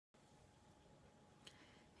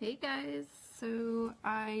Hey guys, so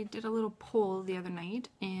I did a little poll the other night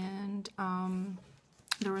and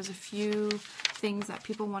there was a few things that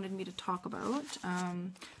people wanted me to talk about.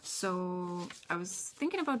 So I was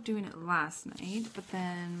thinking about doing it last night, but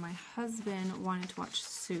then my husband wanted to watch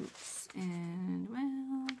Suits and,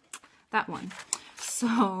 well, that one.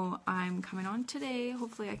 So I'm coming on today.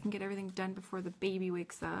 Hopefully I can get everything done before the baby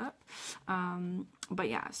wakes up. But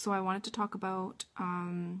yeah, so I wanted to talk about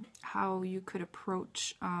how you could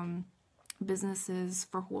approach businesses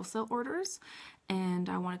for wholesale orders. And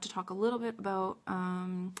I wanted to talk a little bit about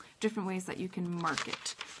different ways that you can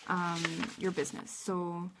market your business.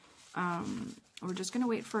 So we're just going to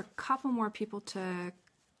wait for a couple more people to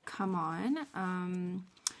come on.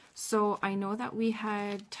 So I know that we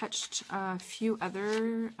had touched a few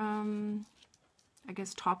other, I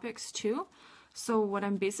guess, topics too. So what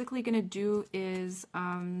I'm basically going to do is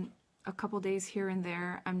a couple days here and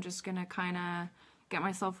there, I'm just going to kind of get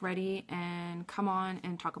myself ready and come on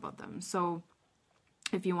and talk about them. So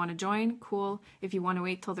if you want to join, cool. If you want to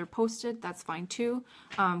wait till they're posted, that's fine too,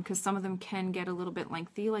 because some of them can get a little bit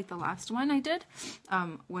lengthy, like the last one I did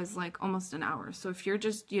was like almost an hour. So if you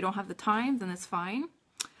don't have the time, then it's fine.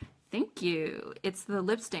 Thank you. It's the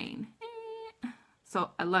lip stain.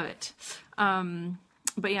 So I love it.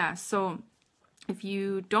 But yeah, so if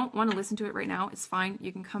you don't want to listen to it right now, it's fine.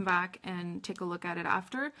 You can come back and take a look at it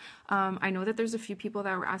after. I know that there's a few people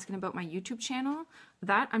that were asking about my YouTube channel.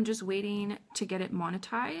 That I'm just waiting to get it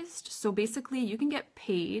monetized. So basically you can get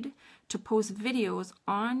paid to post videos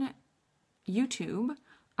on YouTube.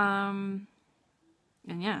 And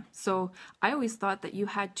yeah, so I always thought that you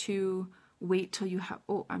had to wait till you have,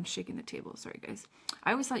 oh, I'm shaking the table, sorry guys. I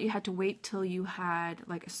always thought you had to wait till you had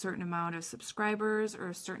like a certain amount of subscribers or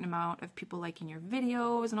a certain amount of people liking your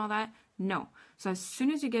videos and all that. No. So as soon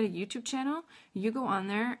as you get a YouTube channel, you go on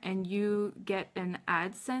there and you get an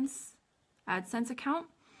AdSense account,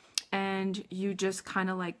 and you just kind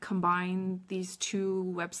of like combine these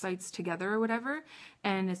two websites together or whatever,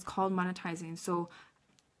 and it's called monetizing. So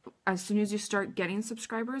as soon as you start getting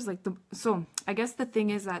subscribers, so I guess the thing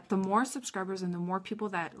is that the more subscribers and the more people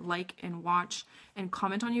that like and watch and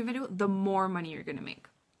comment on your video, the more money you're going to make.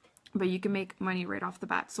 But you can make money right off the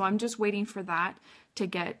bat. So I'm just waiting for that to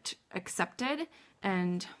get accepted.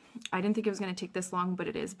 And I didn't think it was going to take this long, but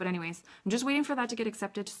it is. But anyways, I'm just waiting for that to get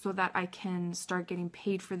accepted so that I can start getting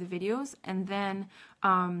paid for the videos. And then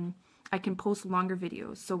I can post longer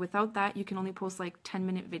videos. So without that, you can only post like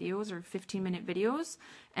 10-minute videos or 15-minute videos.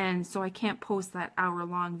 And so I can't post that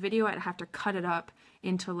hour-long video. I'd have to cut it up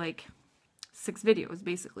into like 6 videos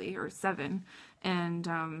basically, or 7. And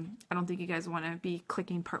I don't think you guys want to be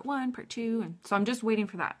clicking part 1, part 2. And so I'm just waiting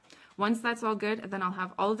for that. Once that's all good, then I'll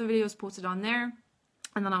have all of the videos posted on there.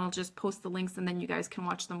 And then I'll just post the links, and then you guys can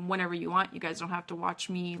watch them whenever you want. You guys don't have to watch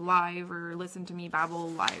me live or listen to me babble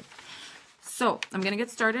live. So I'm going to get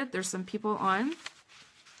started. There's some people on.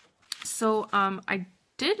 So I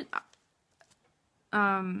did,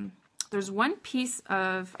 there's one piece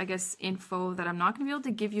of, I guess, info that I'm not going to be able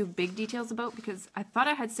to give you big details about because I thought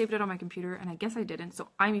I had saved it on my computer and I guess I didn't. So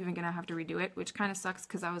I'm even going to have to redo it, which kind of sucks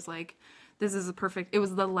because I was like, this is a perfect, it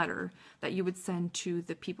was the letter that you would send to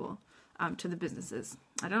the people, to the businesses.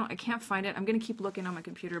 I don't know, I can't find it. I'm going to keep looking on my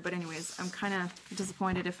computer, but anyways, I'm kind of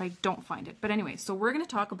disappointed if I don't find it. But anyway, so we're going to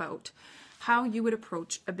talk about how you would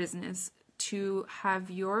approach a business to have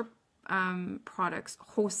your products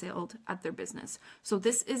wholesaled at their business. So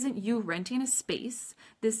this isn't you renting a space.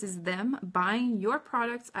 This is them buying your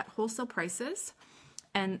products at wholesale prices,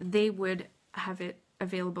 and they would have it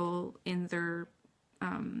available in their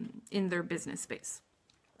business space.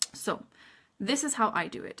 So this is how I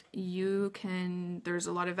do it. There's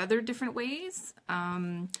a lot of other different ways.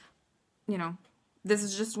 You know, this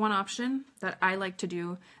is just one option that I like to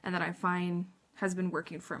do and that I find has been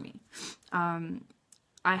working for me.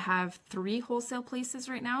 I have 3 wholesale places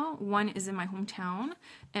right now. One is in my hometown,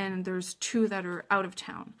 and there's 2 that are out of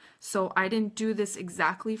town. So I didn't do this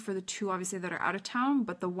exactly for the 2, obviously, that are out of town,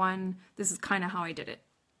 but the one, this is kind of how I did it.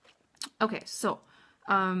 Okay, so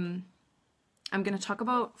I'm going to talk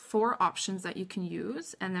about 4 options that you can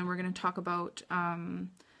use, and then we're going to talk about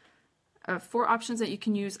 4 options that you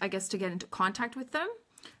can use, I guess, to get into contact with them.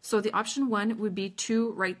 So the option 1 would be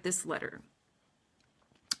to write this letter.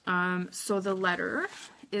 So the letter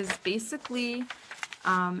is basically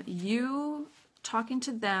you talking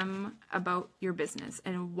to them about your business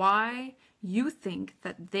and why you think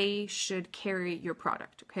that they should carry your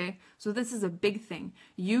product, okay? So this is a big thing.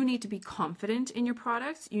 You need to be confident in your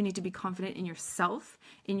products. You need to be confident in yourself,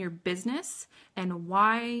 in your business, and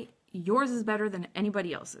why yours is better than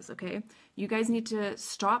anybody else's, okay? You guys need to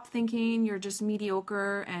stop thinking you're just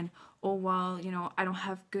mediocre and, oh, well, you know, I don't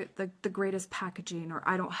have the greatest packaging, or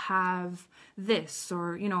I don't have this,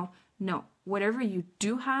 or, you know, no. Whatever you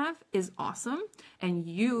do have is awesome. And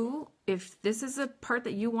you, if this is a part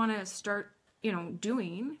that you want to start, you know,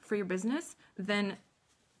 doing for your business, then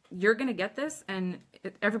you're going to get this, and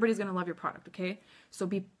everybody's going to love your product, okay? So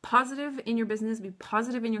be positive in your business, be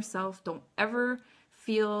positive in yourself. Don't ever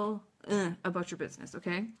feel about your business,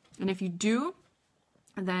 okay? And if you do,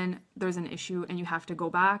 then there's an issue and you have to go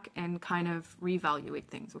back and kind of reevaluate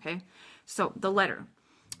things, okay? So the letter.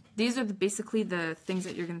 These are basically the things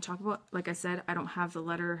that you're going to talk about. Like I said, I don't have the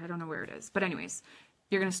letter. I don't know where it is. But anyways,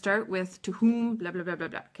 you're going to start with to whom, blah, blah, blah, blah,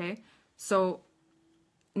 blah, okay? So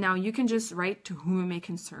now you can just write to whom it may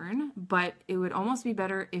concern, but it would almost be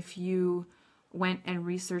better if you went and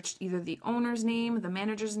researched either the owner's name, the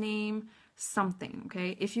manager's name, something,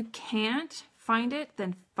 okay? If you can't find it,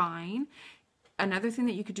 then fine. Another thing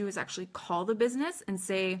that you could do is actually call the business and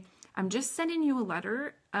say, I'm just sending you a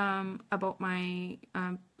letter about my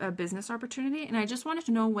business opportunity, and I just wanted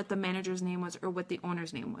to know what the manager's name was or what the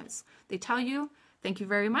owner's name was. They tell you, thank you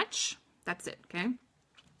very much. That's it, okay?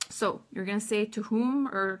 So you're going to say to whom,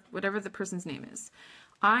 or whatever the person's name is.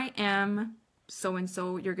 I am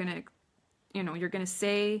so-and-so. You're going to, you know, you're going to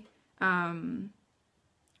say who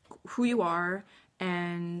you are,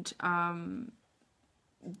 and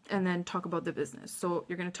then talk about the business. So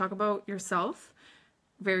you're going to talk about yourself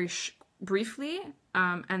very briefly,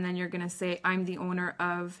 and then you're going to say, I'm the owner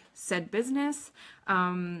of said business.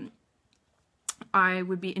 I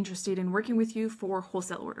would be interested in working with you for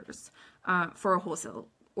wholesale orders, for a wholesale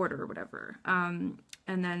order or whatever.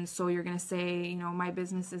 And then, so you're going to say, you know, my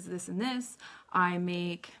business is this and this. I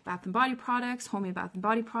make bath and body products, homemade bath and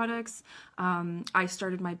body products. I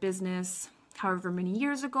started my business however many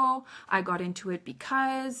years ago. I got into it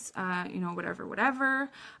because, you know, whatever.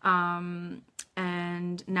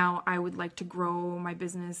 And now I would like to grow my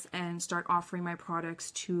business and start offering my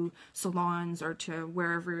products to salons or to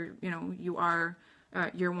wherever, you know, you are,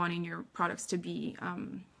 you're wanting your products to be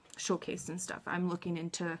showcased and stuff. I'm looking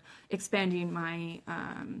into expanding my,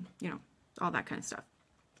 you know, all that kind of stuff.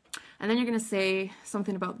 And then you're going to say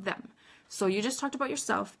something about them. So you just talked about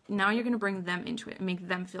yourself. Now you're going to bring them into it and make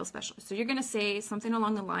them feel special. So you're going to say something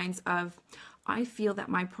along the lines of, I feel that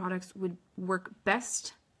my products would work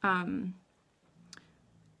best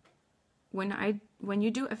when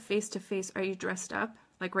you do a face-to-face. Are you dressed up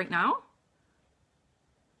like right now?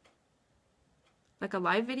 Like a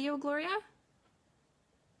live video, Gloria?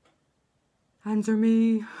 Answer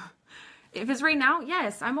me. If it's right now,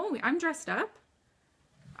 yes, I'm dressed up.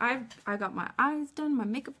 I got my eyes done, my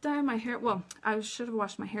makeup done, my hair. Well, I should have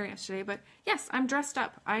washed my hair yesterday, but yes, I'm dressed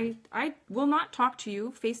up. I will not talk to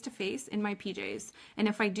you face to face in my PJs. And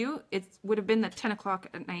if I do, it would have been the 10 o'clock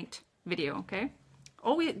at night video, okay?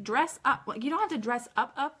 Always dress up. Like, you don't have to dress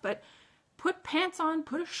up, but put pants on,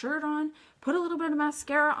 put a shirt on, put a little bit of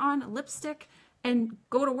mascara on, lipstick, and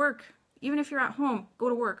go to work. Even if you're at home, go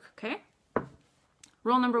to work, okay?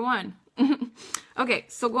 Rule number 1. Okay,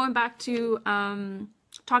 so going back to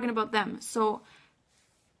talking about them. So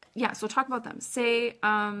yeah, so talk about them. Say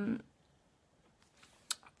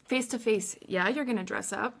face to face. Yeah, you're gonna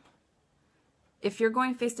dress up. If you're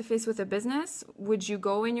going face to face with a business, would you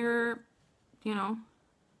go in your, you know,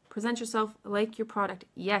 present yourself like your product?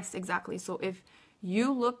 Yes, exactly. So if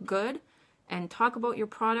you look good and talk about your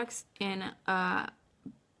products in a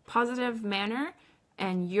positive manner,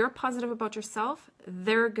 and you're positive about yourself,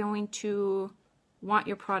 they're going to want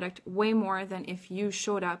your product way more than if you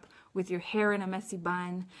showed up with your hair in a messy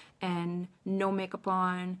bun and no makeup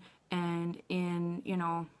on and in, you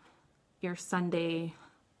know, your Sunday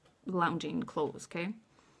lounging clothes, okay?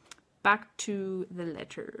 Back to the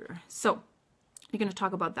letter. So you're going to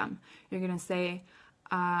talk about them. You're going to say,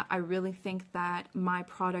 I really think that my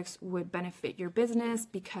products would benefit your business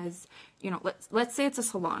because, you know, let's say it's a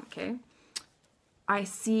salon, okay? I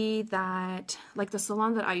see that, like the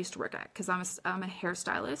salon that I used to work at, because I'm a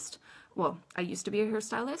hairstylist. Well, I used to be a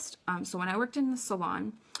hairstylist. So when I worked in the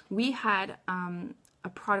salon, we had a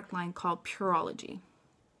product line called Pureology.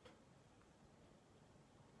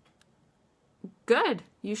 Good.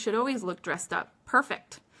 You should always look dressed up.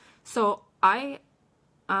 Perfect. So I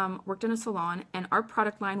worked in a salon, and our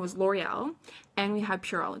product line was L'Oreal, and we had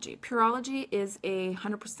Pureology. Pureology is a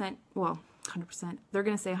 100%, well, 100%. They're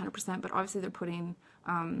going to say 100%, but obviously they're putting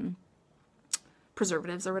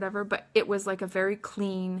preservatives or whatever. But it was like a very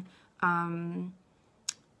clean,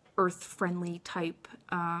 earth-friendly type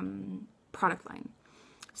product line.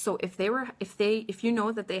 So if you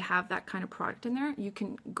know that they have that kind of product in there, you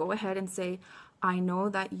can go ahead and say, I know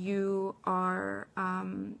that you are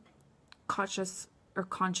conscious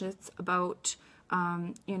about,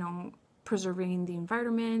 you know, preserving the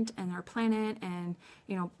environment and our planet, and,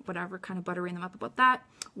 you know, whatever, kind of buttering them up about that.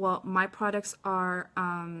 Well, my products are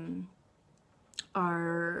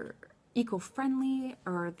eco-friendly,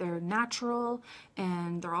 or they're natural,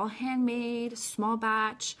 and they're all handmade, small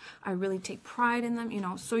batch. I really take pride in them, you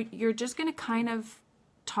know. So you're just going to kind of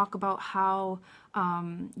talk about how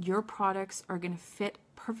your products are going to fit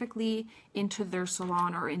perfectly into their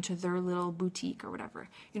salon or into their little boutique or whatever.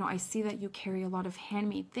 You know, I see that you carry a lot of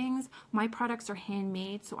handmade things. My products are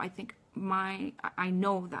handmade, so I think I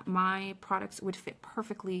know that my products would fit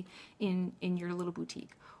perfectly in your little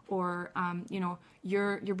boutique. Or you know,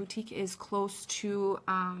 your boutique is close to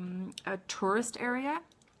a tourist area.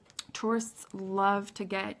 Tourists love to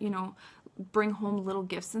get, you know, bring home little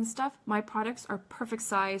gifts and stuff. My products are perfect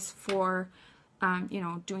size for you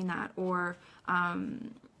know, doing that. Or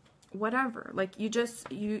whatever. Like, you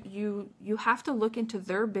have to look into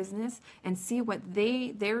their business and see what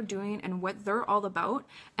they're doing and what they're all about,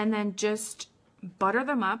 and then just butter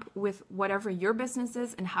them up with whatever your business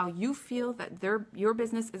is and how you feel that your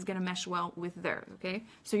business is going to mesh well with theirs. Okay,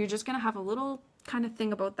 so you're just going to have a little kind of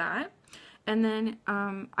thing about that. And then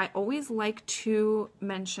I always like to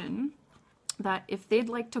mention that if they'd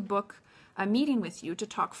like to book a meeting with you to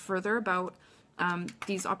talk further about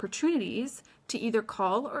these opportunities, to either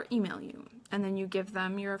call or email you, and then you give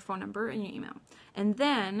them your phone number and your email. And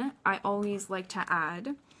then I always like to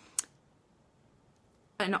add,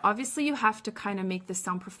 and obviously you have to kind of make this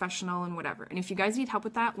sound professional and whatever. And if you guys need help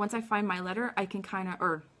with that, once I find my letter, I can kind of,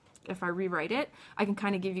 or if I rewrite it, I can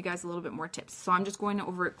kind of give you guys a little bit more tips. So I'm just going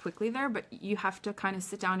over it quickly there, but you have to kind of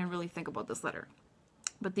sit down and really think about this letter.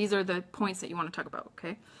 But these are the points that you want to talk about,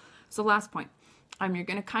 okay? So last point, you're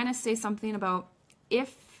going to kind of say something about,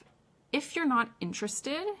 if you're not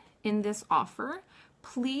interested in this offer,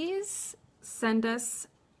 please send us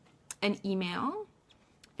an email,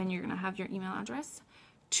 and you're going to have your email address,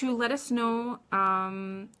 to let us know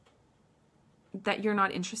that you're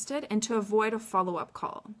not interested, and to avoid a follow-up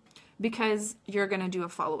call, because you're going to do a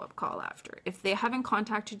follow-up call after. If they haven't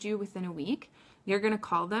contacted you within a week, you're going to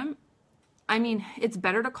call them. I mean, it's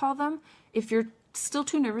better to call them. If you're still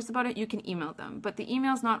too nervous about it, you can email them, but the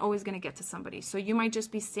email's not always going to get to somebody. So you might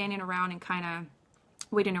just be standing around and kind of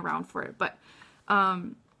waiting around for it. But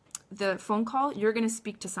the phone call, you're going to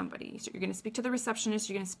speak to somebody. So you're going to speak to the receptionist,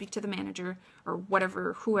 you're going to speak to the manager, or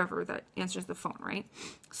whatever, whoever that answers the phone, right?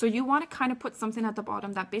 So you want to kind of put something at the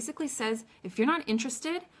bottom that basically says, if you're not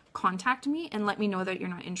interested, contact me and let me know that you're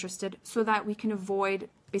not interested, so that we can avoid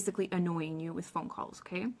basically annoying you with phone calls,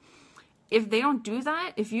 okay? If they don't do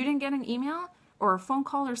that, if you didn't get an email or a phone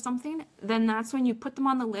call or something, then that's when you put them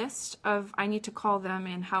on the list of, I need to call them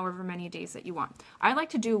in however many days that you want. I like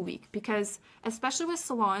to do a week, because especially with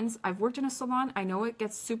salons, I've worked in a salon, I know it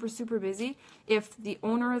gets super, super busy. If the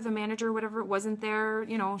owner or the manager or whatever wasn't there,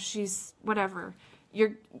 you know, she's whatever,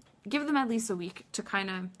 give them at least a week to kind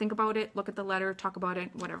of think about it, look at the letter, talk about it,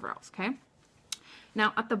 whatever else, okay?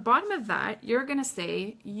 Now, at the bottom of that, you're going to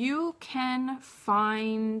say, you can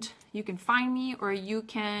find me, or you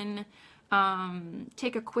can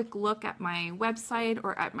take a quick look at my website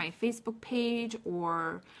or at my Facebook page,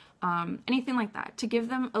 or anything like that, to give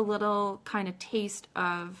them a little kind of taste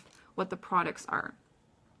of what the products are.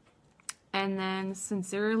 And then,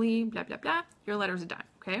 sincerely, blah, blah, blah, your letters are done,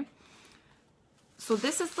 okay? So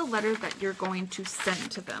this is the letter that you're going to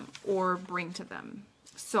send to them or bring to them.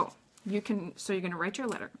 So you're going to write your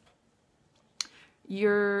letter.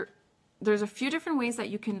 There's a few different ways that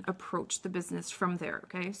you can approach the business from there,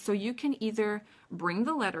 okay? So you can either bring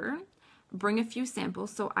the letter, bring a few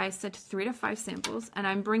samples. So I said 3 to 5 samples, and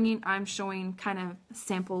I'm showing kind of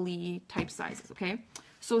sample-y type sizes, okay?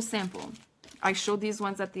 So sample. I showed these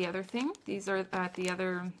ones at the other thing. These are at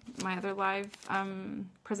my other live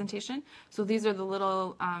presentation. So these are the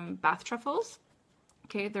little bath truffles.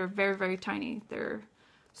 Okay, they're very, very tiny.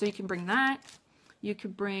 So you can bring that. You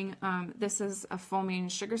could bring, this is a foaming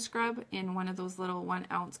sugar scrub in one of those little 1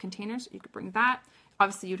 ounce containers. You could bring that.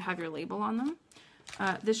 Obviously, you'd have your label on them.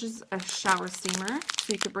 This is a shower steamer.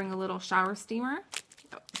 So you could bring a little shower steamer,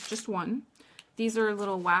 just one. These are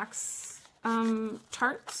little wax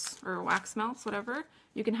tarts or wax melts, whatever.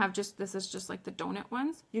 You can have this is just like the donut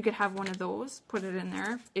ones. You could have one of those, put it in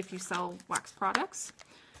there if you sell wax products.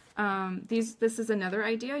 This is another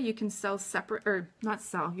idea. You can sell separate, or not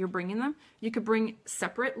sell, you're bringing them. You could bring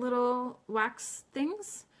separate little wax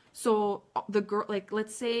things. So the girl, like,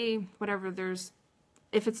 let's say, whatever, there's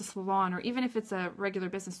if it's a salon or even if it's a regular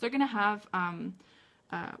business, they're going to have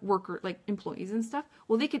like employees and stuff.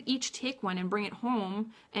 Well, they could each take one and bring it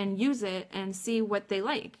home and use it and see what they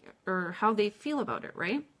like or how they feel about it,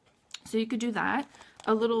 right? So you could do that.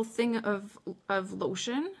 A little thing of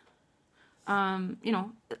lotion, you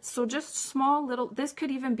know, so just small little, this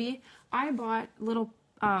could even be, I bought little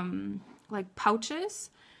like pouches.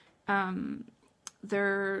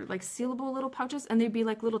 They're like sealable little pouches, and they'd be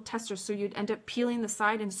like little testers, so you'd end up peeling the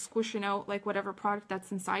side and squishing out like whatever product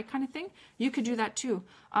that's inside kind of thing. You could do that too.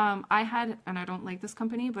 I had, and I don't like this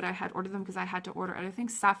company, but I had ordered them because I had to order other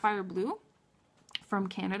things, Sapphire Blue from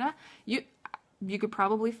Canada. You could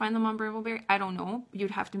probably find them on Brambleberry. I don't know.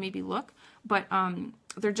 You'd have to maybe look. But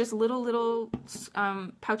they're just little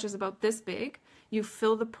pouches about this big. You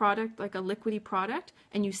fill the product like a liquidy product,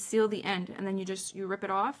 and you seal the end, and then you rip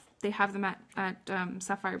it off. They have them at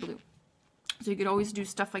Sapphire Blue. So you could always do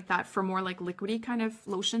stuff like that for more like liquidy kind of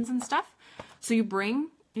lotions and stuff. So you bring,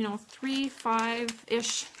 you know, 3,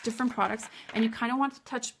 5-ish different products, and you kind of want to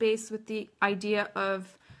touch base with the idea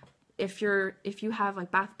of if you have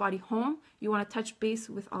like bath, body, home, you want to touch base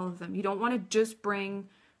with all of them. You don't want to just bring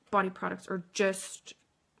body products or just,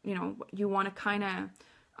 you know, you want to kind of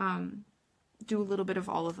do a little bit of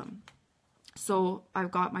all of them. So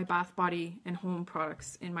I've got my bath, body, and home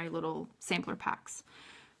products in my little sampler packs.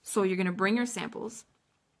 So you're going to bring your samples.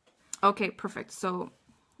 Okay, perfect. So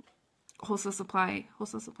Wholesale Supply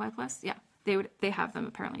Plus, yeah, they have them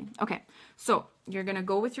apparently. Okay, so you're going to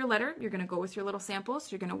go with your letter. You're going to go with your little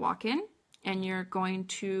samples. You're going to walk in, and you're going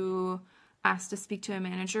to ask to speak to a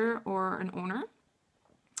manager or an owner,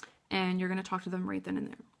 and you're going to talk to them right then and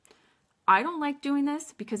there. I don't like doing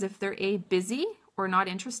this because if they're busy or not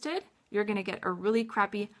interested, you're going to get a really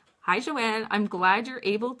crappy, "Hi, Joanne, I'm glad you're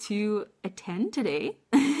able to attend today."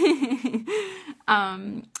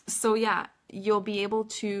 So yeah, you'll be able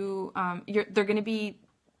to, they're going to be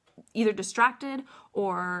either distracted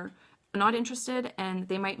or not interested, and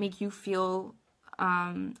they might make you feel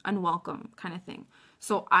unwelcome kind of thing.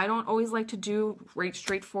 So I don't always like to do right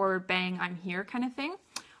straightforward, bang, I'm here kind of thing.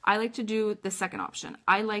 I like to do the second option.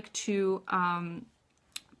 I like to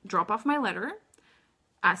drop off my letter,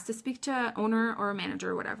 ask to speak to owner or a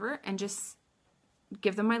manager or whatever, and just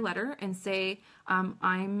give them my letter and say,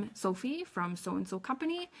 I'm Sophie from so-and-so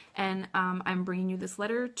company, and I'm bringing you this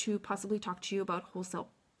letter to possibly talk to you about wholesale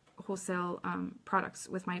products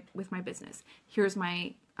with my business. Here's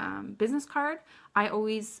my business card. I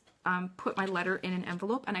always put my letter in an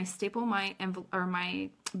envelope, and I staple my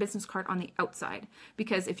business card on the outside,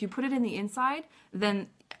 because if you put it in the inside, then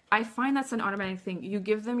I find that's an automatic thing. You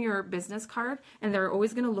give them your business card, and they're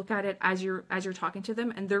always going to look at it as you're talking to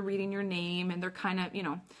them, and they're reading your name, and they're kind of, you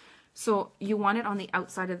know, so you want it on the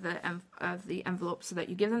outside of the envelope, so that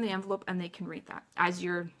you give them the envelope and they can read that as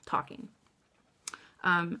you're talking.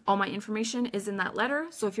 All my information is in that letter,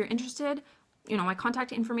 so if you're interested, you know, my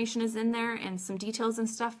contact information is in there and some details and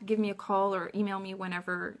stuff. Give me a call or email me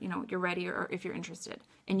whenever, you know, you're ready, or if you're interested,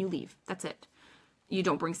 and you leave. That's it. You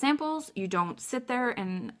don't bring samples. You don't sit there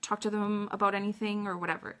and talk to them about anything or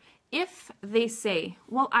whatever. If they say,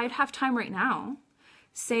 well, I'd have time right now,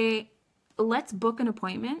 say, let's book an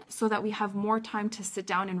appointment so that we have more time to sit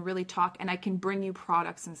down and really talk, and I can bring you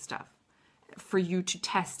products and stuff for you to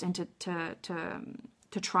test and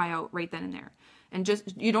to try out right then and there. And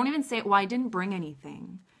just, you don't even say, well, I didn't bring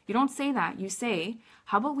anything. You don't say that. You say,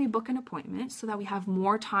 how about we book an appointment so that we have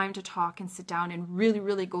more time to talk and sit down and really,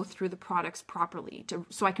 really go through the products properly,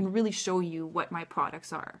 so I can really show you what my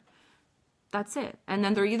products are. That's it. And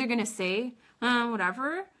then they're either going to say,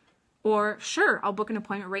 whatever, or sure, I'll book an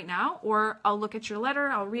appointment right now, or I'll look at your letter,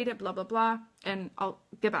 I'll read it, blah, blah, blah, and I'll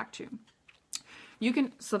get back to you. You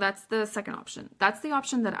can, so that's the second option. That's the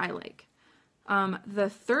option that I like. The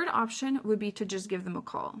third option would be to just give them a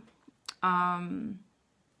call.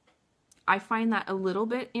 I find that a little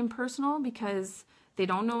bit impersonal because they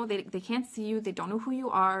don't know, they can't see you, they don't know who you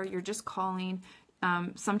are, you're just calling.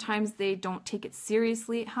 Sometimes they don't take it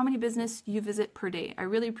seriously. How many business you visit per day? I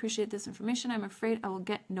really appreciate this information. I'm afraid I will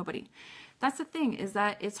get nobody. That's the thing, is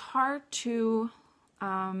that it's hard to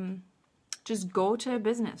just go to a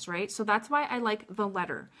business, right? So that's why I like the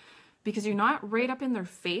letter, because you're not right up in their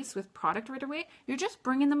face with product right away. You're just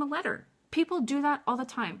bringing them a letter. People do that all the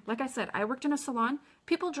time. Like I said, I worked in a salon.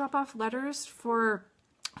 People drop off letters for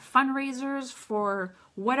fundraisers, for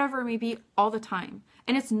whatever it may be, all the time.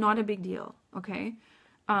 And it's not a big deal, okay?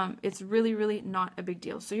 It's really, really not a big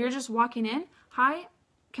deal. So you're just walking in. Hi,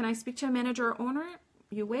 can I speak to a manager or owner?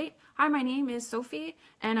 you wait. Hi, my name is Sophie,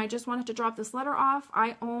 and I just wanted to drop this letter off.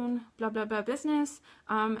 I own blah, blah, blah business,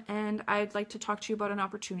 and I'd like to talk to you about an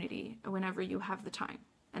opportunity whenever you have the time.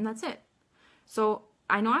 And that's it. So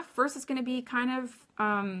I know at first it's going to be kind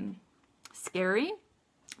of scary,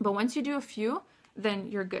 but once you do a few,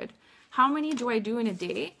 then you're good. How many do I do in a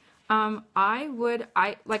day? Like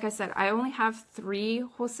I said, I only have 3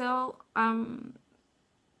 wholesale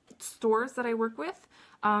stores that I work with.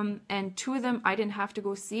 And 2 of them I didn't have to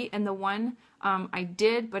go see, and the one I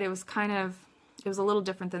did, but it was a little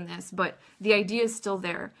different than this, but the idea is still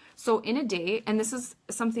there. So in a day, and this is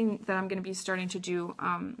something that I'm going to be starting to do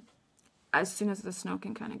as soon as the snow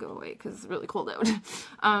can kind of go away, because it's really cold out.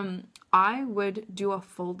 I would do a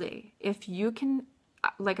full day. If you can,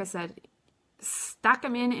 like I said, stack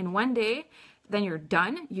them in one day, then you're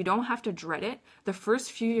done. You don't have to dread it. The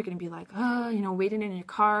first few, you're going to be like, oh, you know, waiting in your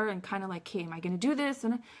car and kind of like, okay, am I going to do this?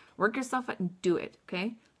 And work yourself up and do it,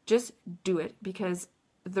 okay? Just do it, because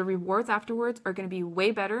the rewards afterwards are going to be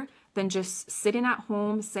way better than just sitting at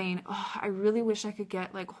home saying, oh, I really wish I could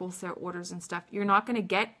get like wholesale orders and stuff. You're not going to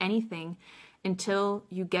get anything until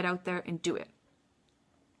you get out there and do it.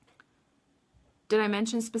 Did I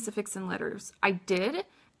mention specifics and letters? I did.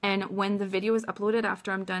 And when the video is uploaded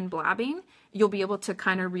after I'm done blabbing, you'll be able to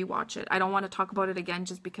kind of rewatch it. I don't want to talk about it again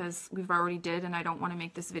just because we've already did, and I don't want to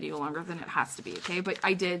make this video longer than it has to be, okay? But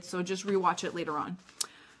I did, so just rewatch it later on.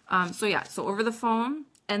 So yeah, so over the phone,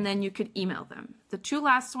 and then you could email them. The 2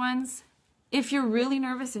 last ones, if you're really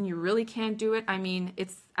nervous and you really can't do it, I mean,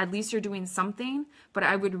 it's at least you're doing something, but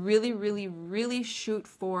I would really, really, really shoot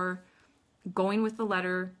for going with the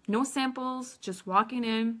letter. No samples, just walking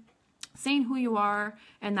in, saying who you are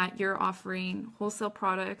and that you're offering wholesale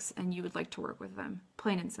products and you would like to work with them.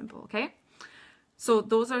 Plain and simple, okay? So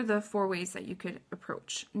those are the 4 ways that you could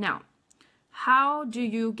approach. Now, how do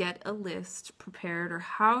you get a list prepared, or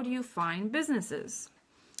how do you find businesses?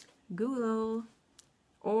 Google.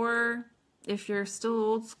 Or if you're still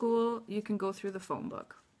old school, you can go through the phone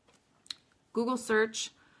book. Google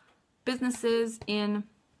search businesses in,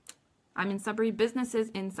 I'm in Sudbury, businesses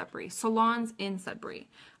in Sudbury, salons in Sudbury,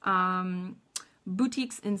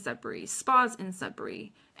 boutiques in Sudbury, spas in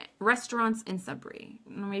Sudbury, restaurants in Sudbury.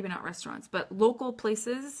 Maybe not restaurants, but local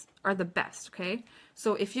places are the best, okay?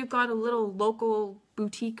 So if you've got a little local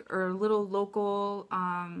boutique or a little local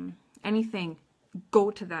anything,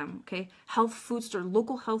 go to them, okay? Health food store,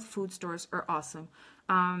 local health food stores are awesome.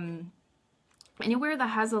 Anywhere that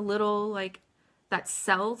has a little, like, that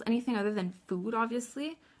sells anything other than food,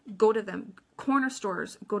 obviously, go to them. Corner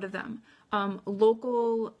stores, go to them.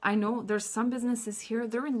 Local, I know there's some businesses here,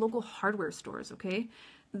 they're in local hardware stores, okay?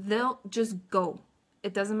 They'll just go.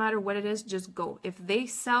 It doesn't matter what it is, just go. If they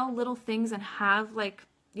sell little things and have, like,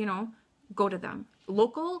 you know, go to them.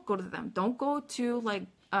 Local, go to them. Don't go to, like,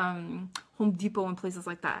 Home Depot and places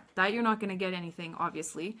like that. That you're not going to get anything,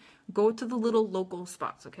 obviously. Go to the little local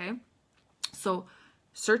spots, okay? So,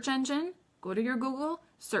 search engine, go to your Google,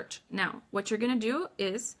 search. Now, what you're going to do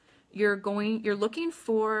is you're looking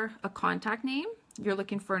for a contact name, you're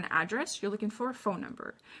looking for an address, you're looking for a phone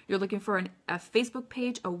number, you're looking for a Facebook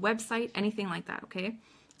page, a website, anything like that, okay?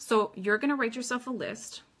 So you're going to write yourself a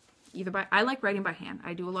list, I like writing by hand.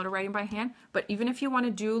 I do a lot of writing by hand, but even if you want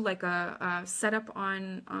to do like a setup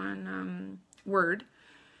on Word,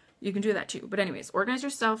 you can do that too. But anyways, organize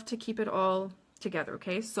yourself to keep it all together,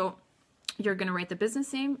 okay? So you're going to write the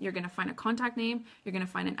business name, you're going to find a contact name, you're going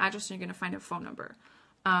to find an address, and you're going to find a phone number.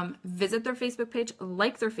 Visit their Facebook page,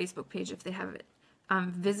 like their Facebook page if they have it.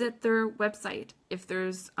 Visit their website. If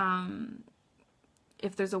there's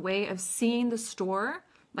a way of seeing the store,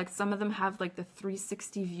 like some of them have like the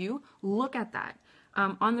 360 view, look at that.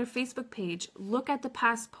 On their Facebook page, look at the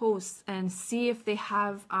past posts and see if they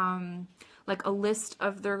have like a list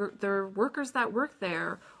of their workers that work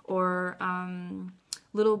there, or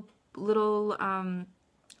little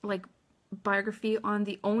like biography on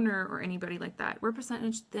the owner or anybody like that. What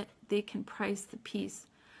percentage that they can price the piece.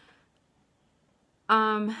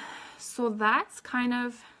 So that's kind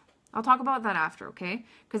of, I'll talk about that after, okay?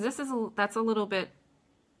 Because that's a little bit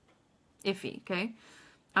iffy, okay?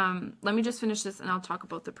 Let me just finish this and I'll talk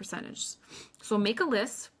about the percentage. So make a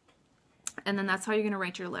list, and then that's how you're going to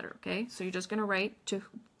write your letter, okay? So you're just going to write to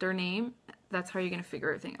their name. That's how you're going to figure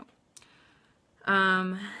everything out.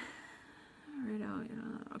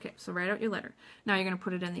 Okay, so write out your letter. Now you're going to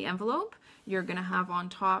put it in the envelope. You're going to have on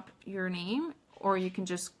top your name, or you can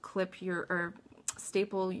just clip or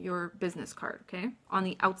staple your business card, okay? On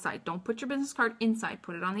the outside. Don't put your business card inside.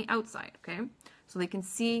 Put it on the outside, okay? So they can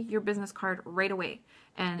see your business card right away.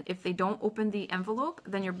 And if they don't open the envelope,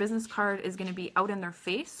 then your business card is going to be out in their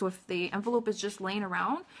face. So if the envelope is just laying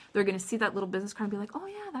around, they're going to see that little business card and be like, oh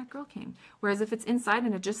yeah, that girl came. Whereas if it's inside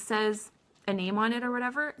and it just says a name on it or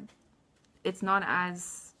whatever, it's not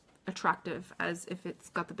as attractive as if it's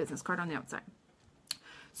got the business card on the outside.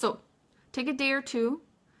 So take a day or two,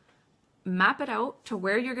 map it out to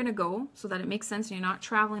where you're going to go so that it makes sense and you're not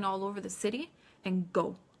traveling all over the city, and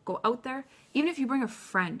go out there. Even if you bring a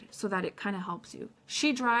friend so that it kind of helps you.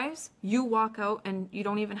 She drives, you walk out, and you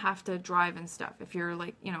don't even have to drive and stuff. If you're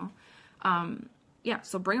like, you know, yeah,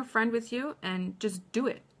 so bring a friend with you and just do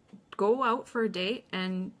it. Go out for a day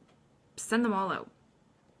and send them all out.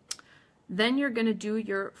 Then you're going to do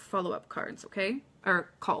your follow-up cards, okay? Or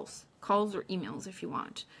calls or emails if you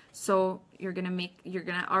want. So you're going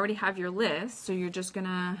to already have your list. So you're just going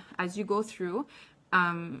to, as you go through,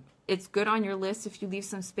 it's good on your list if you leave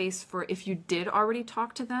some space for if you did already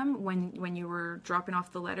talk to them when you were dropping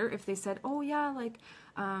off the letter. If they said, oh yeah, like,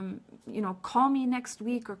 you know, call me next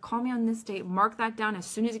week or call me on this date, mark that down. As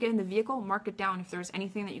soon as you get in the vehicle, mark it down if there's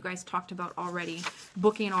anything that you guys talked about already,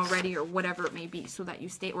 booking already or whatever it may be, so that you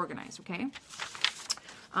stay organized, okay?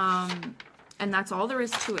 And that's all there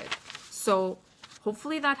is to it. So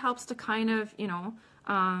hopefully that helps to kind of, you know,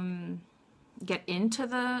 get into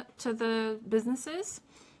the businesses,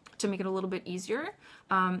 to make it a little bit easier.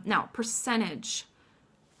 Now, percentage.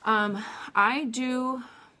 I do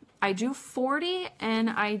 40 and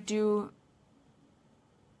I do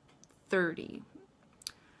 30.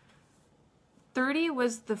 30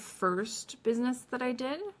 was the first business that I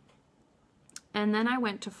did, and then I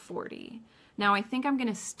went to 40. Now I think I'm going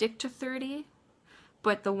to stick to 30,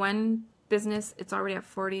 but the one business, it's already at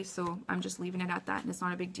 40, so I'm just leaving it at that, and it's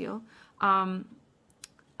not a big deal.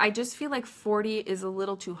 I just feel like 40 is a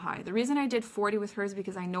little too high. The reason I did 40 with her is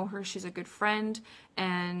because I know her, she's a good friend,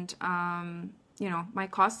 and you know, my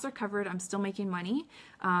costs are covered, I'm still making money,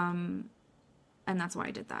 and that's why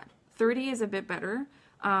I did that. 30 is a bit better.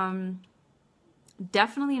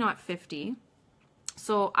 Definitely not 50.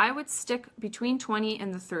 So I would stick between 20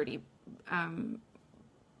 and the 30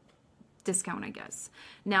 discount, I guess.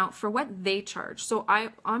 Now for what they charge. So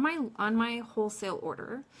on my wholesale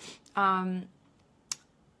order,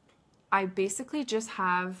 I basically just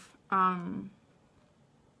have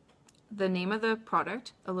the name of the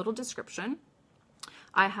product, a little description.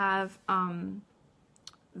 I have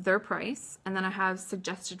their price, and then I have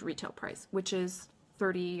suggested retail price, which is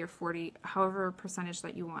 30 or 40, however percentage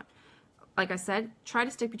that you want. Like I said, try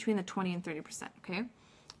to stick between the 20 and 30%, okay?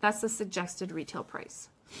 That's the suggested retail price.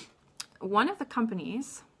 One of the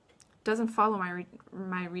companies doesn't follow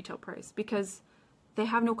my retail price because they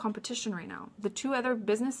have no competition right now. The two other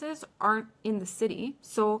businesses aren't in the city,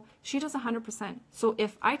 so she does 100%. So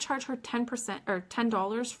if I charge her 10% or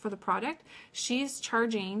 $10 for the product, she's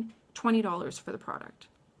charging $20 for the product.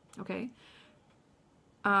 Okay?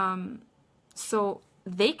 So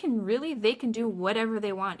they can do whatever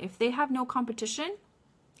they want. If they have no competition,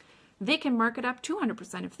 they can mark it up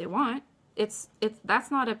 200% if they want. That's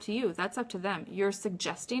not up to you. That's up to them. You're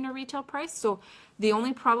suggesting a retail price. So the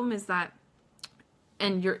only problem is that,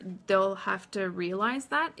 and they'll have to realize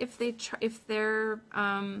that if their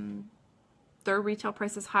retail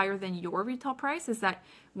price is higher than your retail price, is that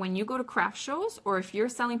when you go to craft shows or if you're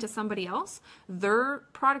selling to somebody else, their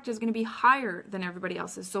product is going to be higher than everybody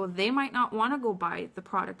else's. So they might not want to go buy the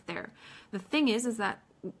product there. The thing is that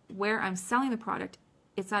where I'm selling the product,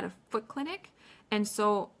 it's at a foot clinic. And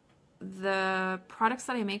so the products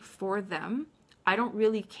that I make for them, I don't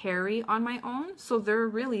really carry on my own, so they're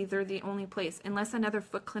the only place. Unless another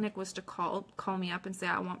foot clinic was to call me up and say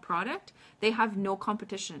I want product, they have no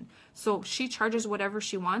competition. So she charges whatever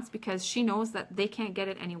she wants because she knows that they can't get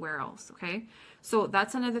it anywhere else, okay? So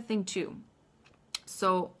that's another thing too.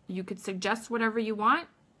 So you could suggest whatever you want.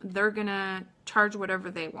 They're gonna charge whatever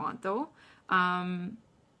they want though. And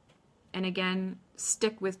again,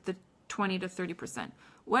 stick with the 20 to 30%.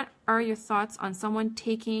 What are your thoughts on someone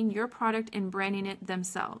taking your product and branding it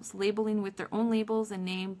themselves, labeling with their own labels and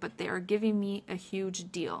name, but they are giving me a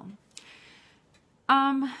huge deal?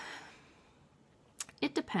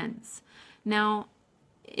 It depends. Now,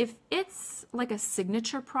 if it's like a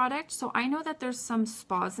signature product, so I know that there's some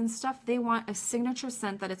spas and stuff, they want a signature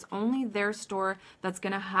scent that it's only their store that's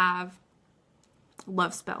going to have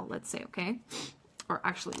Love Spell, let's say, okay? Or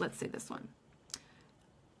actually, let's say this one.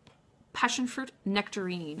 Passion Fruit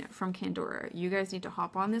Nectarine from Candora. You guys need to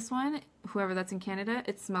hop on this one. Whoever that's in Canada,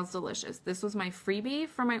 it smells delicious. This was my freebie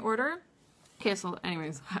for my order. Okay, so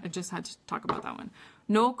anyways, I just had to talk about that one.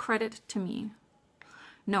 No credit to me.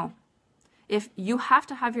 No. If you have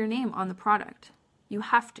to have your name on the product, You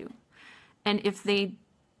have to. And if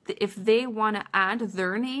they want to add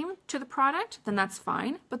their name to the product, then that's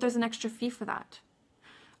fine, but there's an extra fee for that.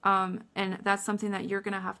 And that's something that you're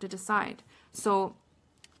going to have to decide. So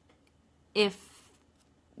if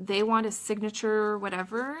they want a signature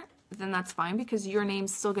whatever, then that's fine, because your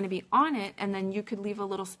name's still going to be on it, and then you could leave a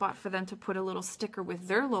little spot for them to put a little sticker with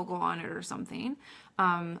their logo on it or something.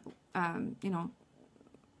 You know,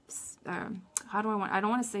 I don't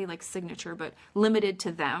want to say like signature, but limited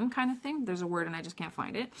to them kind of thing. There's a word and I just can't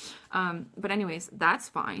find it. But anyways, that's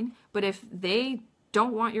fine. But if they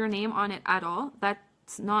don't want your name on it at all,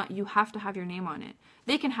 that's not, you have to have your name on it.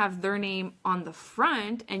 They can have their name on the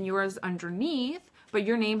front and yours underneath, but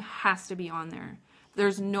your name has to be on there.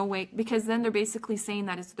 There's no way, because then they're basically saying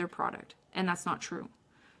that it's their product, and that's not true.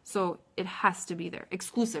 So it has to be there.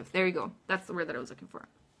 Exclusive. There you go. That's the word that I was looking for.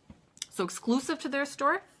 So exclusive to their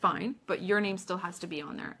store, fine, but your name still has to be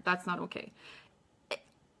on there. That's not okay.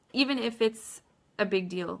 Even if it's a big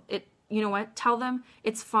deal, you know what? Tell them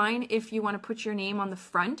it's fine if you want to put your name on the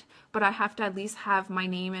front, but I have to at least have my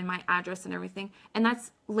name and my address and everything. And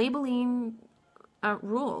that's labeling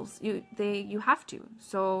rules. You have to.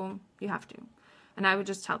 So you have to. And I would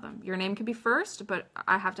just tell them your name could be first, but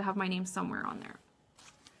I have to have my name somewhere on there.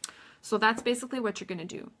 So that's basically what you're going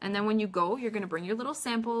to do. And then when you go, you're going to bring your little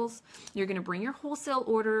samples. You're going to bring your wholesale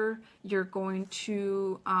order. You're going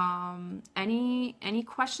to, any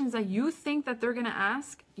questions that you think that they're going to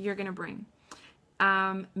ask, you're going to bring.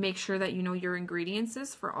 Make sure that you know your ingredients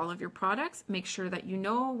is for all of your products. Make sure that you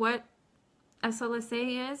know what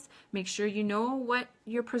SLSA is. Make sure you know what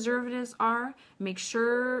your preservatives are. Make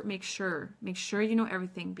sure you know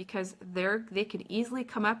everything, because they could easily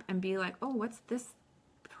come up and be like, oh, what's this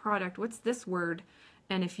product? What's this word?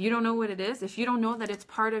 And if you don't know what it is, if you don't know that it's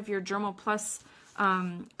part of your Dermal Plus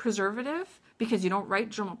preservative, because you don't write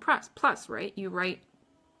Dermal Plus, right? You write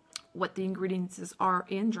what the ingredients are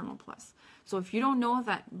in Dermal Plus. So if you don't know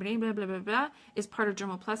that blah, blah, blah, blah, blah is part of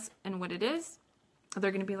Dermal Plus and what it is,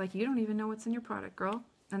 they're going to be like, you don't even know what's in your product, girl.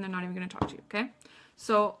 And they're not even going to talk to you, okay?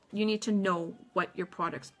 So you need to know what your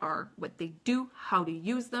products are, what they do, how to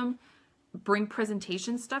use them. Bring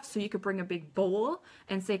presentation stuff, so you could bring a big bowl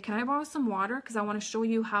and say, can I borrow some water, because I want to show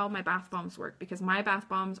you how my bath bombs work, because my bath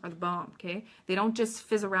bombs are the bomb. Okay, they don't just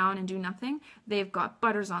fizz around and do nothing. They've got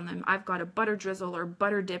butters on them. I've got a butter drizzle or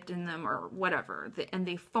butter dipped in them or whatever, and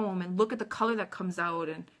they foam, and look at the color that comes out.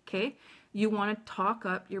 And okay, you want to talk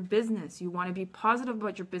up your business. You want to be positive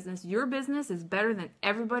about your business. Your business is better than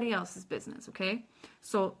everybody else's business. Okay,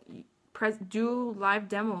 so do live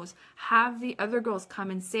demos. Have the other girls come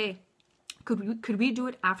and say, could we do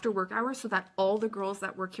it after work hours, so that all the girls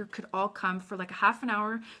that work here could all come for like a half an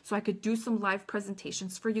hour, so I could do some live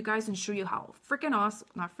presentations for you guys and show you how freaking awesome,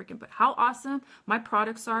 not freaking, but how awesome my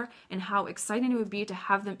products are, and how exciting it would be to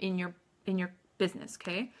have them in your business.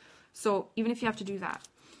 Okay, so even if you have to do that,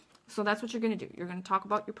 so that's what you're going to do. You're going to talk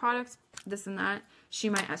about your products, this and that. She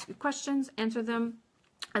might ask you questions, answer them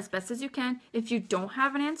as best as you can. If you don't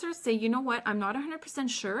have an answer, say, you know what, I'm not 100%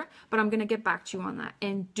 sure, but I'm going to get back to you on that.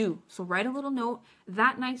 And do. So write a little note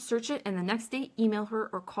that night, search it, and the next day email her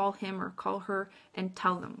or call him or call her and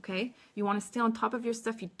tell them, okay? You want to stay on top of your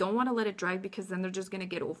stuff. You don't want to let it drag, because then they're just going to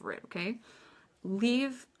get over it, okay?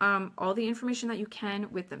 Leave all the information that you can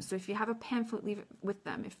with them. So if you have a pamphlet, leave it with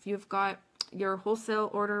them. If you've got your wholesale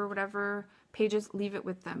order or whatever pages, leave it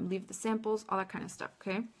with them. Leave the samples, all that kind of stuff,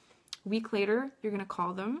 okay? Week later, you're going to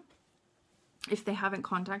call them if they haven't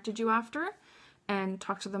contacted you after, and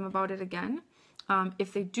talk to them about it again.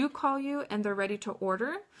 If they do call you and they're ready to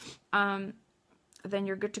order, then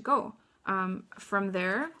you're good to go. From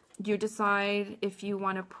there, you decide if you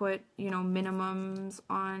want to put, minimums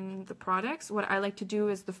on the products. What I like to do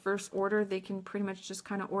is the first order, they can pretty much just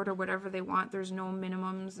kind of order whatever they want. There's no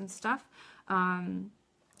minimums and stuff.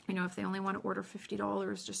 If they only want to order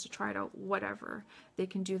 $50 just to try it out, whatever, they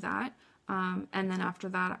can do that. And then after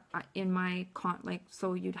that, in my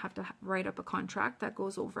so you'd have to write up a contract that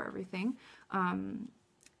goes over everything, and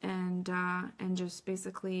just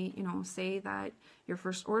basically, say that your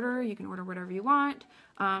first order, you can order whatever you want,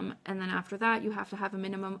 and then after that, you have to have a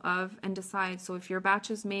minimum of, and decide. So if your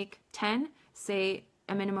batches make 10, say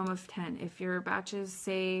a minimum of 10. If your batches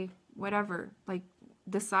say whatever,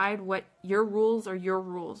 decide what your rules are, your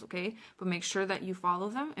rules, okay? But make sure that you follow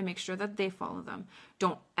them, and make sure that they follow them.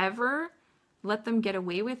 Don't ever let them get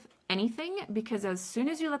away with anything, because as soon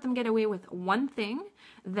as you let them get away with one thing,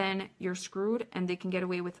 then you're screwed, and they can get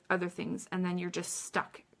away with other things, and then you're just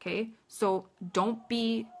stuck, okay? So don't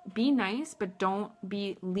be nice, but don't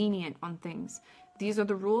be lenient on things. These are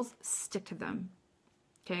the rules, stick to them,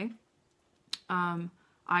 okay?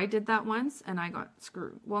 I did that once and I got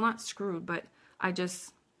screwed. Well, not screwed, but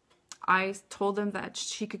I told them that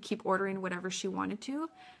she could keep ordering whatever she wanted to.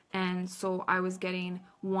 And so I was getting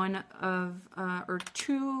one of, or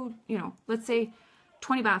two, you know, let's say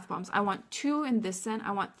 20 bath bombs. I want 2 in this scent.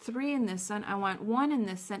 I want 3 in this scent. I want 1 in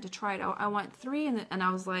this scent to try it out. I want 3 in and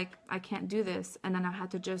I was like, I can't do this. And then I had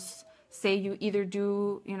to just say, you either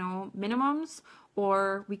do, you know, minimums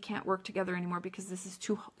or we can't work together anymore because this is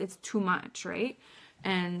it's too much, right?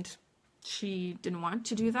 And she didn't want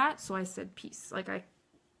to do that. So I said, peace. Like, I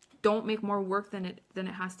don't make more work than it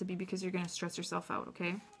has to be because you're going to stress yourself out.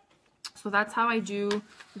 Okay. So that's how I do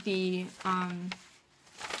the,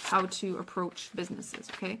 how to approach businesses.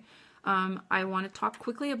 Okay. I want to talk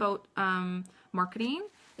quickly about, marketing.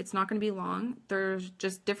 It's not going to be long. There's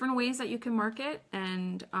just different ways that you can market,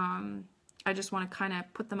 and, I just want to kind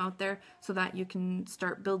of put them out there so that you can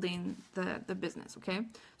start building the business. Okay.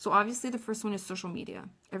 So obviously the first one is social media.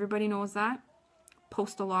 Everybody knows that.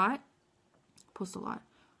 Post a lot. Post a lot.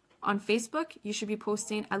 On Facebook, you should be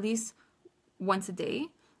posting at least once a day.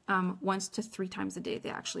 1 to 3 times a day, they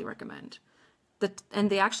actually recommend. And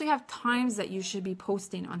they actually have times that you should be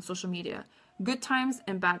posting on social media. Good times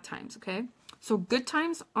and bad times, okay? So good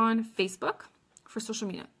times on Facebook for social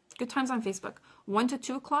media. Good times on Facebook, 1 to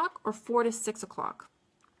 2 o'clock or 4 to 6 o'clock.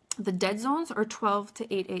 The dead zones are 12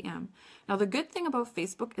 to 8 a.m. Now, the good thing about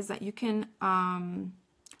Facebook is that you can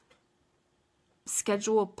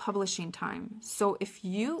schedule publishing time. So if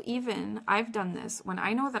you I've done this when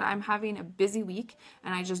I know that I'm having a busy week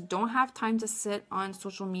and I just don't have time to sit on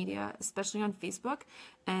social media, especially on Facebook,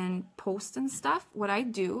 and post and stuff. What I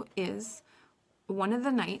do is one of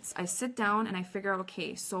the nights I sit down and I figure out,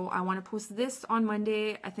 okay, so I want to post this on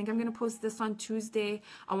Monday. I think I'm going to post this on Tuesday.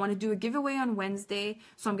 I want to do a giveaway on Wednesday.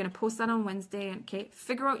 So I'm going to post that on Wednesday. Okay,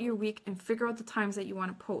 figure out your week and figure out the times that you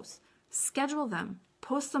want to post. Schedule them.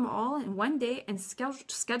 Post them all in one day and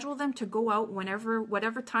schedule them to go out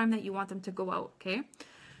whatever time that you want them to go out, okay?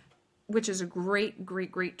 Which is a great,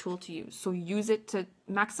 great, great tool to use. So use it to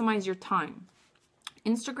maximize your time.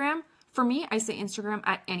 Instagram, for me, I say Instagram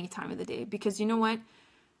at any time of the day because you know what?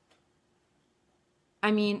 I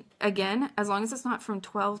mean, again, as long as it's not from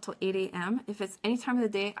 12 till 8 a.m., if it's any time of the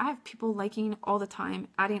day, I have people liking all the time,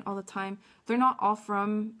 adding all the time. They're not all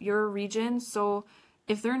from your region, so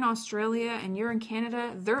if they're in Australia and you're in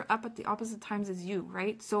Canada, they're up at the opposite times as you,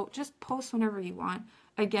 right? So just post whenever you want.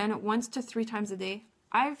 Again, 1 to 3 times a day.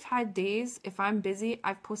 I've had days, if I'm busy,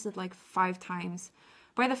 I've posted like 5 times.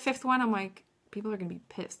 By the 5th one, I'm like, people are going to be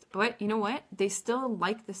pissed. But you know what? They still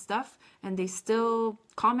like the stuff and they still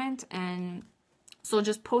comment. And so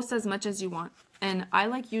just post as much as you want. And I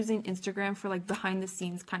like using Instagram for like behind the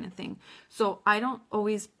scenes kind of thing. So I don't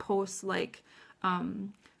always post like,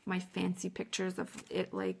 my fancy pictures of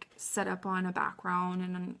it like set up on a background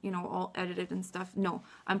and, you know, all edited and stuff. No,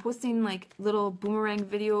 I'm posting like little boomerang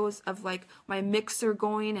videos of like my mixer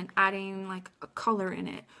going and adding like a color in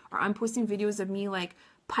it. Or I'm posting videos of me like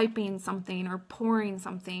piping something or pouring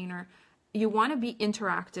something. Or you want to be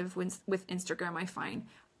interactive with Instagram, I find.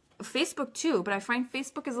 Facebook too, but I find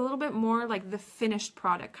Facebook is a little bit more like the finished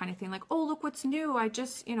product kind of thing. Like, oh, look what's new. I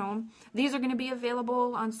just, you know, these are going to be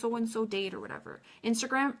available on so-and-so date or whatever.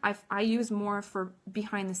 Instagram, I use more for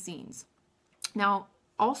behind the scenes. Now,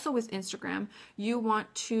 also with Instagram, you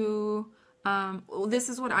want to, well, this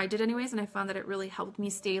is what I did anyways, and I found that it really helped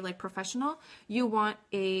me stay like professional. You want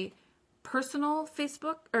a personal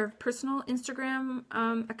Facebook or personal Instagram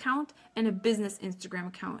account and a business Instagram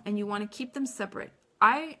account, and you want to keep them separate.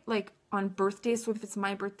 I like on birthdays, so if it's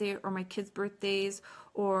my birthday or my kids' birthdays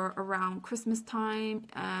or around Christmas time,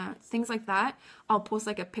 things like that, I'll post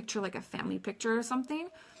like a picture, like a family picture or something,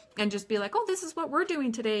 and just be like, oh, this is what we're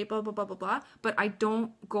doing today, blah, blah, blah, blah, blah. But I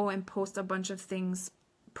don't go and post a bunch of things,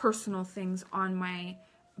 personal things on my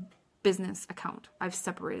business account. I've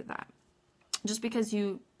separated that just because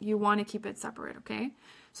you want to keep it separate, okay?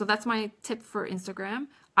 So that's my tip for Instagram.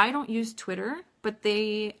 I don't use Twitter, but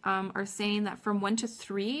they are saying that from 1 to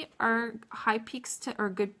 3 are high peaks or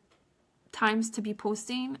good times to be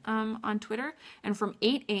posting on Twitter, and from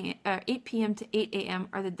 8 p.m. to 8 a.m.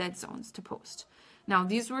 are the dead zones to post. Now,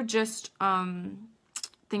 these were just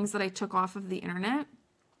things that I took off of the internet.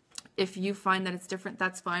 If you find that it's different,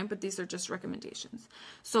 that's fine, but these are just recommendations.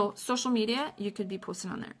 So social media, you could be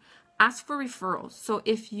posting on there. Ask for referrals. So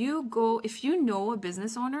if you know a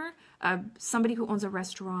business owner, somebody who owns a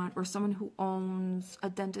restaurant or someone who owns a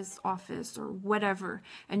dentist's office or whatever,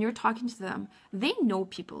 and you're talking to them, they know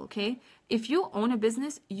people, okay? If you own a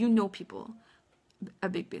business, you know people, a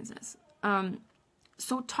big business.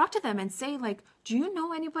 So talk to them and say like, do you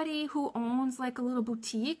know anybody who owns like a little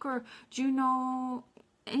boutique, or do you know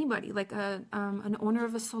anybody, like an owner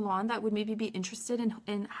of a salon that would maybe be interested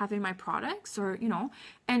in having my products, or, you know,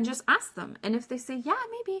 and just ask them. And if they say, yeah,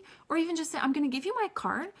 maybe, or even just say, I'm going to give you my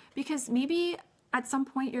card, because maybe at some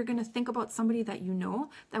point you're going to think about somebody that you know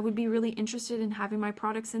that would be really interested in having my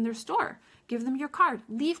products in their store. Give them your card.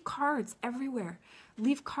 Leave cards everywhere.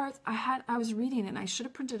 Leave cards. I was reading and I should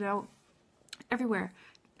have printed it out everywhere.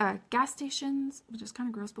 Gas stations, which is kind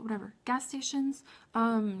of gross, but whatever. Gas stations,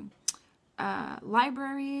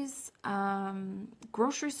 libraries,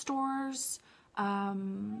 grocery stores,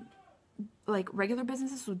 like regular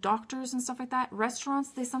businesses, so doctors and stuff like that.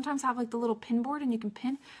 Restaurants, they sometimes have like the little pin board and you can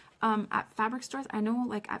pin. At fabric stores, I know,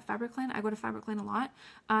 like at Fabric Land, I go to Fabric Land a lot.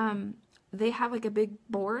 They have like a big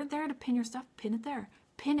board there to pin your stuff. Pin it there.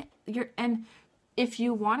 Pin it. And if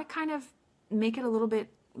you want to kind of make it a little bit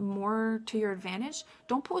more to your advantage,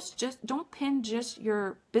 don't pin just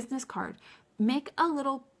your business card. Make a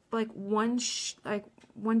little like one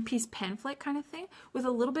piece pamphlet kind of thing with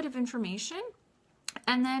a little bit of information,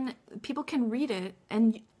 and then people can read it,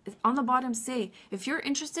 and on the bottom say, if you're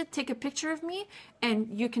interested, take a picture of me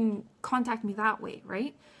and you can contact me that way,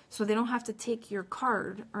 right? So they don't have to take your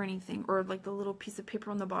card or anything, or like the little piece of paper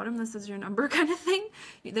on the bottom that says your number kind of thing.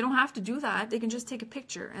 They don't have to do that. They can just take a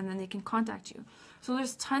picture and then they can contact you. So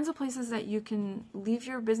there's tons of places that you can leave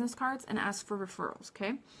your business cards and ask for referrals,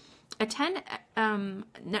 okay? Attend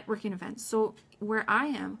networking events. So where I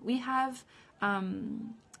am, we have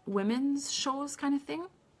women's shows kind of thing,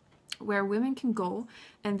 where women can go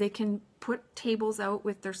and they can put tables out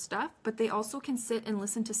with their stuff, but they also can sit and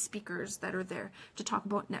listen to speakers that are there to talk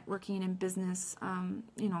about networking and business,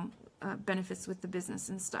 benefits with the business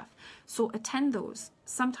and stuff. So attend those.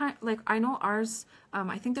 Sometimes, like I know ours,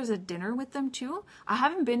 I think there's a dinner with them too. I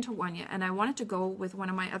haven't been to one yet, and I wanted to go with one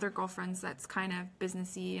of my other girlfriends that's kind of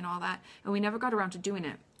businessy and all that, and we never got around to doing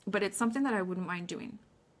it, but it's something that I wouldn't mind doing.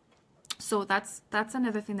 So that's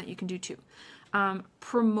another thing that you can do too.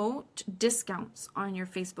 Promote discounts on your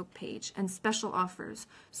Facebook page and special offers.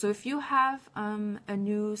 So if you have a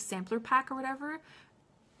new sampler pack or whatever,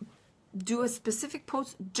 do a specific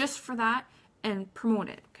post just for that and promote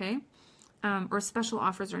it, okay? Or special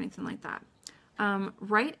offers or anything like that.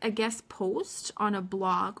 Write a guest post on a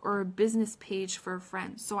blog or a business page for a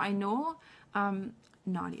friend. So I know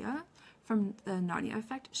Nadia from the Nadia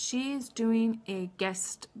Effect, she's doing a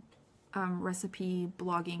guest recipe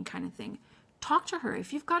blogging kind of thing. Talk to her.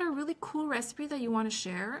 If you've got a really cool recipe that you want to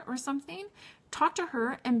share or something, talk to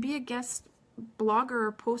her and be a guest blogger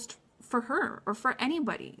or post for her or for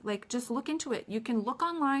anybody. Like, just look into it. You can look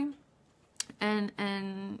online and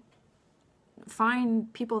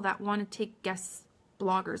find people that want to take guest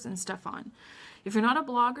bloggers and stuff on. If you're not a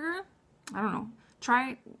blogger, I don't know,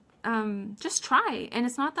 just try, and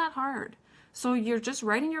it's not that hard. So you're just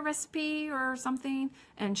writing your recipe or something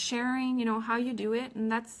and sharing, how you do it,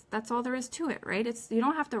 and that's all there is to it, right? You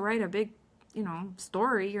don't have to write a big,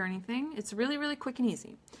 story or anything. It's really, really quick and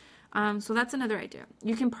easy. So that's another idea.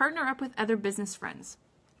 You can partner up with other business friends.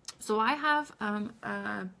 So I have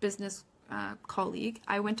a business colleague.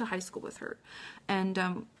 I went to high school with her,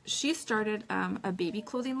 and she started a baby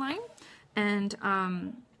clothing line, and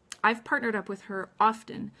I've partnered up with her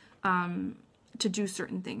often to do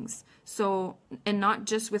certain things. So, and not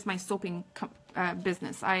just with my soaping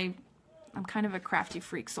business. I'm kind of a crafty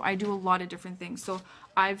freak, so I do a lot of different things. So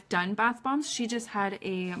I've done bath bombs. She just had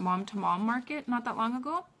a mom-to-mom market not that long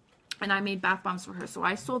ago, and I made bath bombs for her. So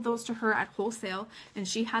I sold those to her at wholesale, and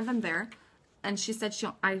she had them there. And she said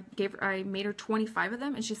I made her 25 of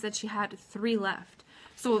them, and she said she had 3 left.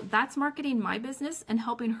 So that's marketing my business and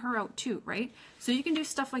helping her out too, right? So you can do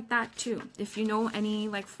stuff like that too. If you know any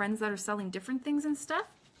like friends that are selling different things and stuff,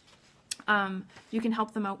 you can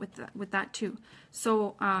help them out with that too.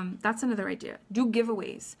 So that's another idea. Do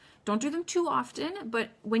giveaways. Don't do them too often, but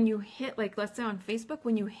when you hit, like, let's say on Facebook,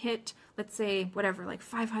 when you hit, let's say, whatever, like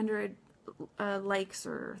 500 likes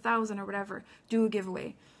or 1,000 or whatever, do a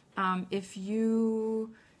giveaway.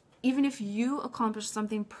 Even if you accomplish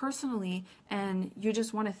something personally and you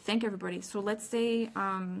just want to thank everybody. So let's say,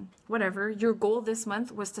 whatever, your goal this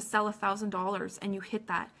month was to sell $1,000 and you hit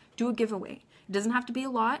that. Do a giveaway. It doesn't have to be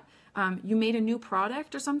a lot. You made a new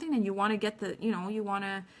product or something and you want to get you want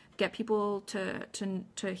to get people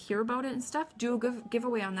to hear about it and stuff. Do a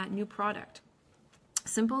giveaway on that new product.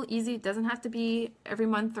 Simple, easy. It doesn't have to be every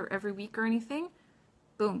month or every week or anything.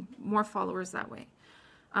 Boom, more followers that way.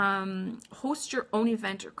 Host your own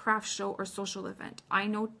event or craft show or social event. I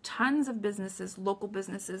know tons of businesses, local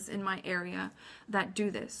businesses in my area that do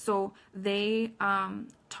this. So they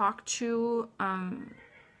talk to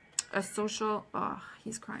a social, oh,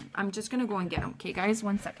 he's crying. I'm just going to go and get him. Okay, guys,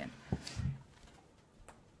 1 second.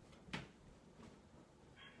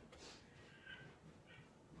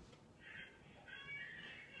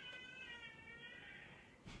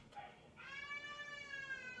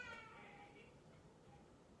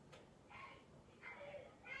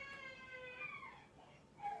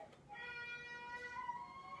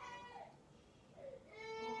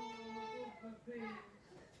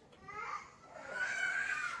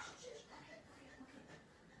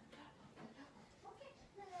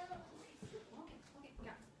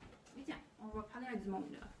 Mona.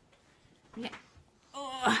 Yeah.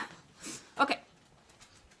 Ugh. Okay.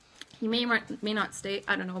 He may not stay.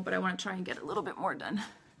 I don't know, but I want to try and get a little bit more done.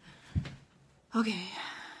 Okay.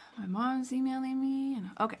 My mom's emailing me.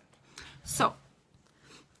 Okay. So,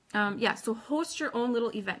 yeah. So host your own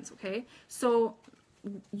little events. Okay. So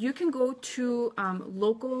you can go to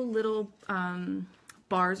local little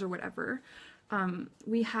bars or whatever.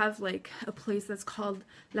 We have like a place that's called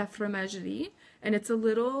La Fromagerie, and it's a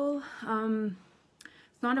little,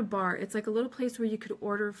 it's not a bar, it's like a little place where you could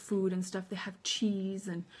order food and stuff. They have cheese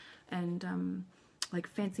and like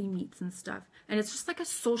fancy meats and stuff. And it's just like a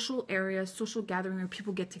social area, social gathering where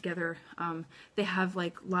people get together. They have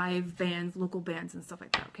like live bands, local bands and stuff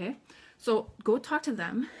like that, okay? So go talk to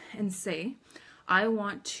them and say, I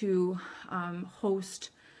want to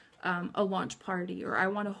host a launch party, or I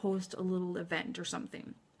want to host a little event or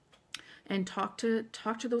something, and talk to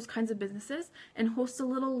those kinds of businesses and host a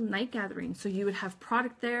little night gathering. So you would have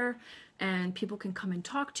product there and people can come and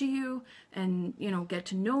talk to you and, you know, get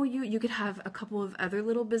to know you. You could have a couple of other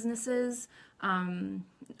little businesses,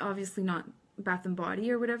 obviously not Bath and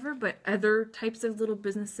Body or whatever, but other types of little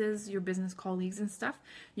businesses, your business colleagues and stuff.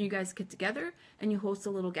 You guys get together and you host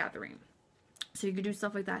a little gathering. So you could do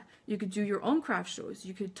stuff like that. You could do your own craft shows.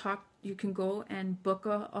 You could talk, you can go and book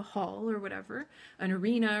a hall or whatever, an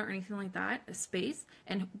arena or anything like that, a space,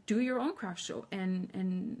 and do your own craft show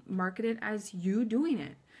and market it as you doing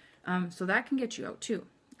it. So that can get you out too.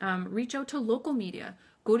 Reach out to local media.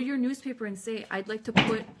 Go to your newspaper and say, I'd like to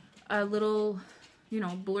put a little, you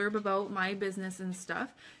know, blurb about my business and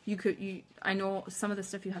stuff. I know some of the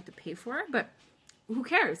stuff you have to pay for, but who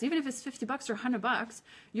cares? Even if it's $50 or $100,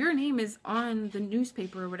 your name is on the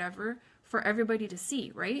newspaper or whatever for everybody to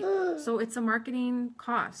see, right? So it's a marketing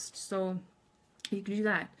cost. So you can do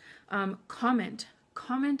that. Comment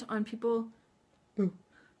on people.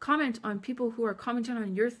 Comment on people who are commenting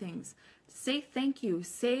on your things. Say thank you.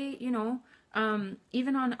 Say, you know,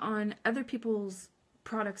 even on other people's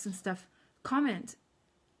products and stuff. Comment.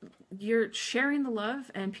 You're sharing the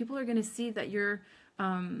love, and people are going to see that you're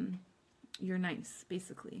nice,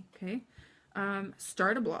 basically, okay?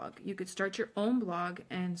 Start a blog. You could start your own blog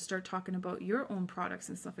and start talking about your own products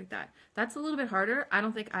and stuff like that. That's a little bit harder. I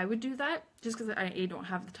don't think I would do that just because I don't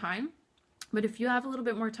have the time. But if you have a little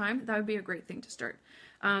bit more time, that would be a great thing to start.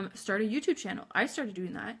 Start a YouTube channel. I started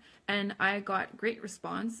doing that, and I got great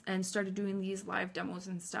response and started doing these live demos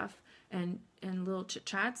and stuff and little chit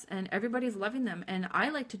chats, and everybody's loving them, and I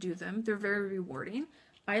like to do them. They're very rewarding.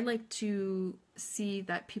 I like to see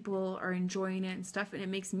that people are enjoying it and stuff, and it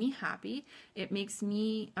makes me happy. It makes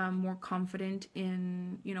me more confident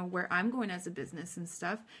in, you know, where I'm going as a business and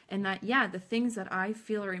stuff, and that, yeah, the things that I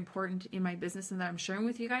feel are important in my business and that I'm sharing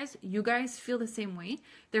with you guys feel the same way.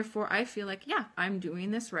 Therefore, I feel like, yeah, I'm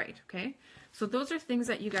doing this right, okay? So those are things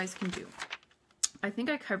that you guys can do. I think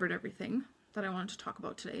I covered everything that I wanted to talk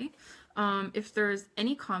about today. If there's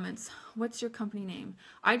any comments, what's your company name?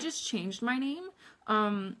 I just changed my name.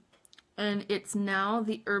 And it's now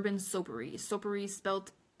the Urban Soapery. Soapery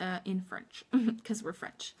spelled in French, because we're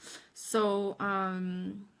French. So,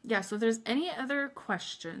 yeah, so if there's any other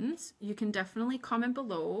questions, you can definitely comment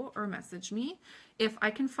below or message me. If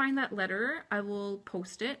I can find that letter, I will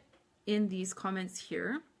post it in these comments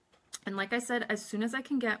here. And like I said, as soon as I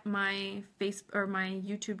can get my my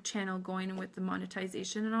YouTube channel going with the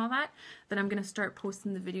monetization and all that, then I'm going to start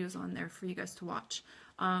posting the videos on there for you guys to watch.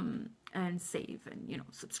 And save and, you know,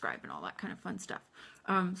 subscribe and all that kind of fun stuff.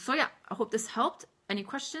 So yeah, I hope this helped. Any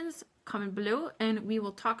questions, comment below, and we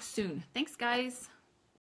will talk soon. Thanks, guys.